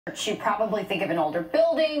You probably think of an older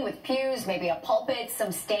building with pews, maybe a pulpit,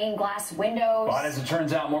 some stained glass windows. But as it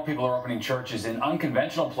turns out, more people are opening churches in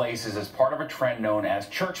unconventional places as part of a trend known as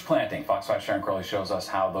church planting. Fox 5's Sharon Crowley shows us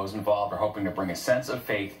how those involved are hoping to bring a sense of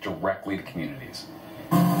faith directly to communities.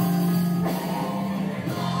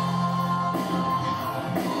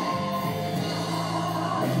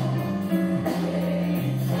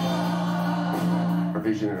 Our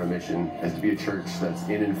vision and our mission is to be a church that's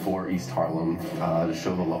in and for East Harlem, to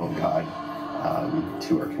show the love of God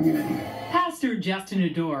to our community. Pastor Justin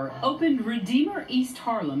Adore opened Redeemer East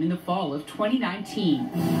Harlem in the fall of 2019.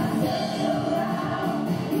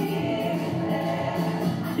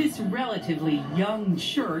 This relatively young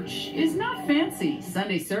church is not fancy.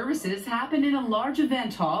 Sunday services happen in a large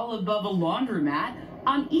event hall above a laundromat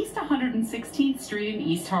on East 116th Street in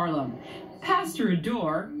East Harlem. Pastor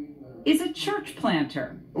Adore is a church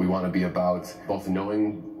planter. We want to be about both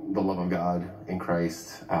knowing the love of God in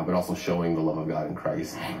Christ, but also showing the love of God in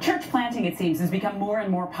Christ. Church planting, it seems, has become more and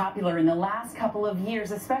more popular in the last couple of years,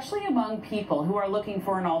 especially among people who are looking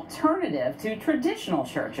for an alternative to traditional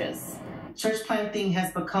churches. Church planting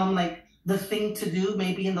has become like the thing to do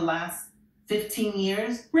maybe in the last 15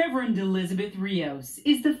 years. Reverend Elizabeth Rios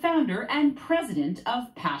is the founder and president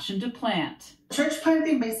of Passion to Plant. Church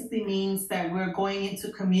planting basically means that we're going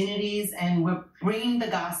into communities and we're bringing the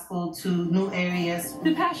gospel to new areas.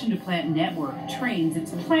 The Passion to Plant network trains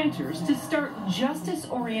its planters to start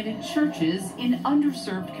justice-oriented churches in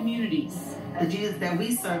underserved communities. The Jesus that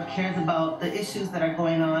we serve cares about the issues that are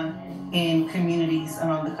going on in communities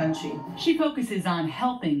around the country. She focuses on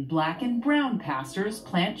helping Black and brown pastors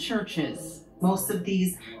plant churches. Most of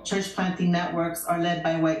these church planting networks are led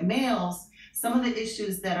by white males. Some of the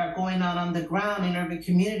issues that are going on the ground in urban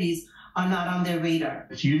communities are not on their radar.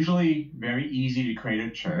 It's usually very easy to create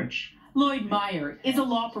a church. Lloyd Meyer is a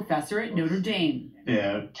law professor at Notre Dame.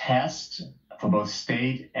 The test for both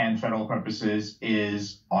state and federal purposes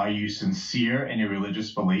is, are you sincere in your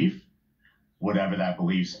religious belief, whatever that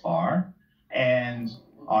beliefs are, and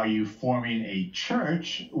are you forming a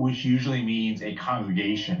church, which usually means a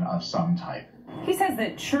congregation of some type. He says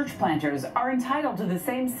that church planters are entitled to the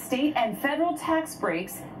same state and federal tax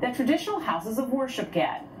breaks that traditional houses of worship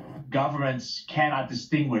get. Governments cannot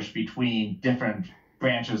distinguish between different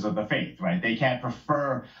branches of the faith, right? They can't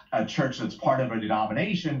prefer a church that's part of a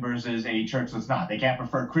denomination versus a church that's not. They can't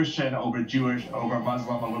prefer Christian over Jewish, over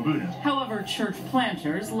Muslim, over Buddhist. However, church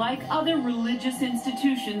planters, like other religious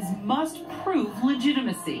institutions, must prove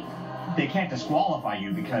legitimacy. They can't disqualify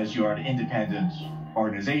you because you're an independent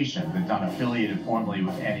organization that's not affiliated formally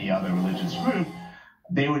with any other religious group.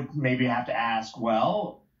 They would maybe have to ask,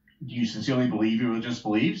 well, do you sincerely believe your religious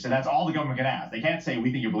beliefs? And that's all the government can ask. They can't say,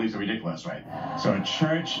 we think your beliefs are ridiculous, right? So a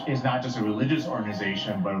church is not just a religious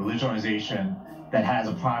organization, but a religious organization that has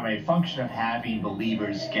a primary function of having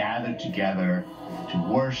believers gathered together to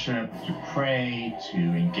worship, to pray, to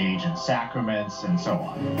engage in sacraments, and so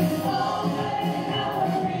on.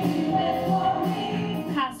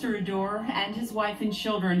 Pastor Adore and his wife and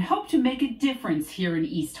children hope to make a difference here in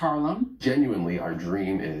East Harlem. Genuinely, our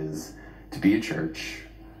dream is to be a church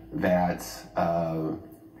that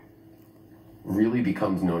really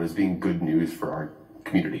becomes known as being good news for our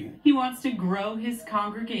community. He wants to grow his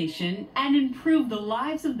congregation and improve the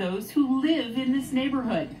lives of those who live in this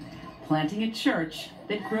neighborhood, planting a church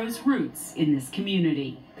that grows roots in this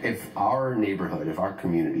community. If our neighborhood, if our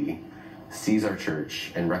community sees our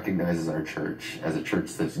church and recognizes our church as a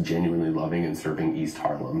church that's genuinely loving and serving East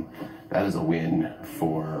Harlem, that is a win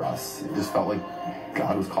for us. It just felt like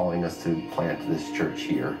God was calling us to plant this church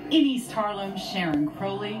here. In East Harlem, Sharon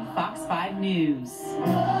Crowley, Fox 5 News.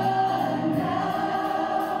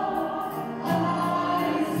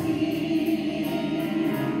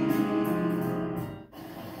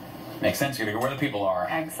 Makes sense. You gotta go where the people are.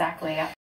 Exactly.